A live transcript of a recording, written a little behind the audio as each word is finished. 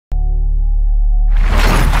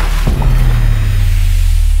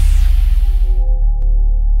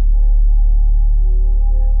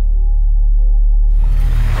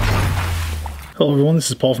Hello everyone, this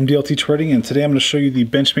is Paul from DLT Trading, and today I'm going to show you the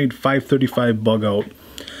Benchmade 535 Bugout.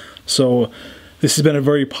 So this has been a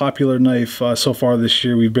very popular knife so far this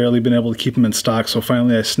year. We've barely been able to keep them in stock, so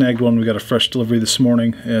finally I snagged one. We got a fresh delivery this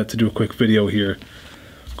morning to do a quick video here.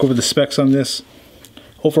 Go over the specs on this.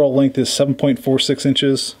 Overall length is 7.46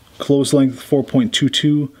 inches, close length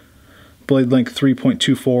 4.22, blade length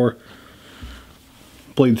 3.24,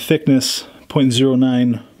 blade thickness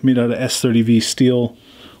 0.09, made out of S30V steel,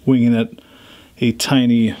 winging at a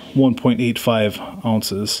tiny 1.85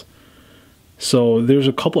 ounces. So there's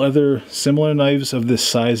a couple other similar knives of this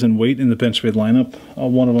size and weight in the Benchmade lineup.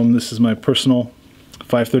 One of them, this is my personal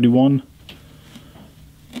 531,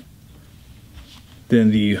 then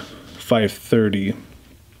the 530.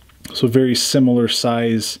 So very similar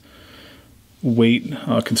size, weight,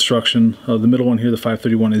 construction. The middle one here, the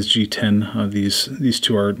 531, is G10. These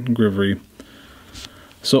two are Grivery.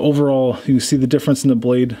 So overall, you can see the difference in the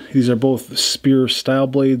blade. These are both spear style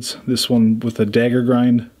blades. This one with a dagger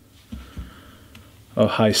grind, a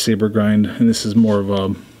high saber grind, and this is more of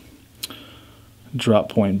a drop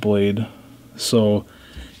point blade. So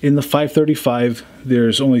in the 535,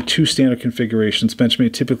 there's only two standard configurations.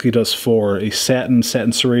 Benchmade typically does four: a satin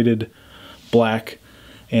serrated, black,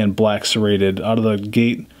 and black serrated. Out of the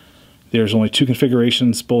gate, there's only two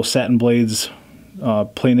configurations, both satin blades,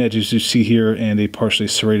 plain edge as you see here, and a partially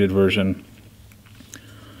serrated version.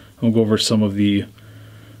 We'll go over some of the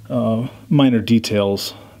minor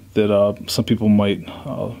details that some people might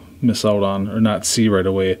miss out on or not see right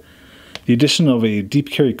away. The addition of a deep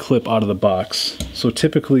carry clip out of the box. So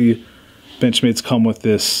typically Benchmades come with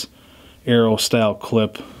this arrow style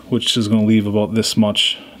clip, which is going to leave about this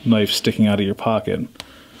much knife sticking out of your pocket.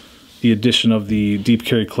 The addition of the deep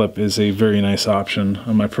carry clip is a very nice option.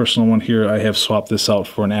 On my personal one here, I have swapped this out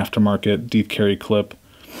for an aftermarket deep carry clip.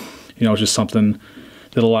 You know, it's just something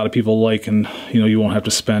that a lot of people like, and you won't have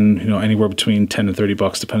to spend anywhere between 10 and 30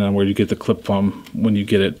 bucks depending on where you get the clip from when you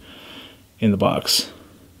get it in the box.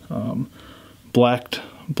 Blacked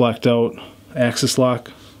out axis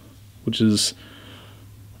lock, which is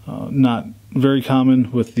not very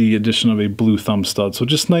common, with the addition of a blue thumb stud. So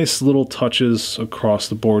just nice little touches across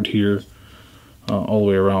the board here, all the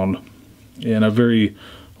way around, and a very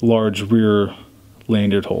large rear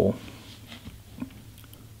lanyard hole.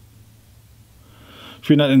 If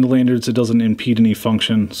you're not into lanyards, it doesn't impede any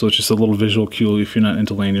function, so it's just a little visual cue if you're not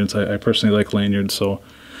into lanyards. I personally like lanyards, so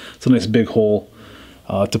it's a nice big hole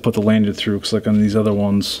to put the lanyard through, because like on these other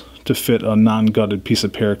ones, to fit a non-gutted piece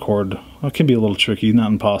of paracord, it can be a little tricky,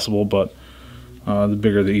 not impossible, but the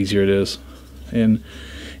bigger the easier it is. And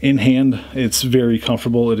in hand, it's very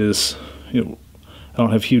comfortable. It is, I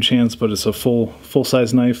don't have huge hands, but it's a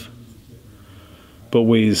full-size knife, but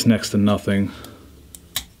weighs next to nothing.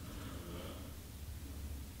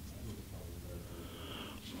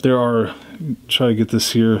 There are, try to get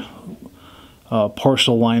this here,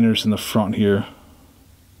 partial liners in the front here.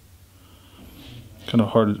 Kind of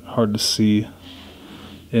hard to see.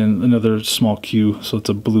 And another small cue, so it's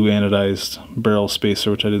a blue anodized barrel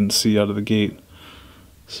spacer, which I didn't see out of the gate.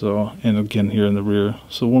 So, and again here in the rear.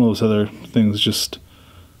 So one of those other things, just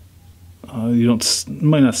you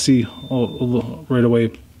might not see right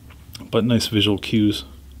away, but nice visual cues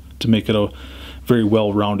to make it a very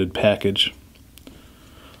well-rounded package.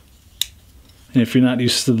 And if you're not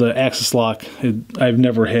used to the axis lock, I've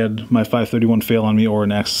never had my 531 fail on me, or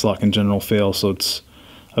an axis lock in general fail, so it's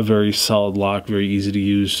a very solid lock, very easy to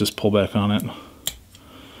use. Just pull back on it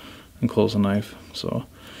and close the knife. So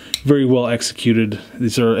very well executed.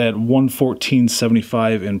 These are at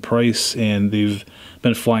 $114.75 in price, and they've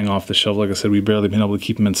been flying off the shelf. Like I said, we've barely been able to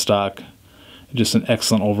keep them in stock. Just an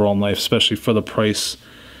excellent overall knife, especially for the price.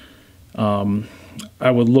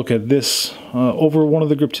 I would look at this over one of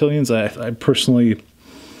the Griptilians. I personally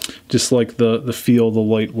just like the feel, the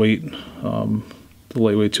lightweight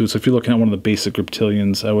to it. So if you're looking at one of the basic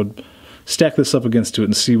Griptilians, I would stack this up against it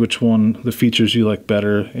and see which one, the features you like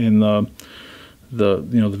better, in the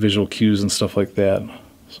visual cues and stuff like that.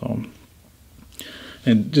 So,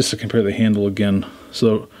 and just to compare the handle again,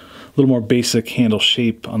 so a little more basic handle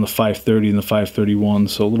shape on the 530 and the 531,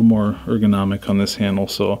 so a little more ergonomic on this handle.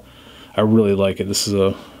 So I really like it. This is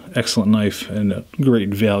an excellent knife and a great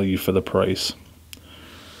value for the price.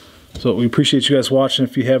 So we appreciate you guys watching.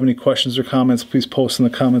 If you have any questions or comments, please post in the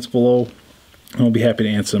comments below, and we'll be happy to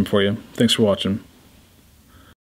answer them for you. Thanks for watching.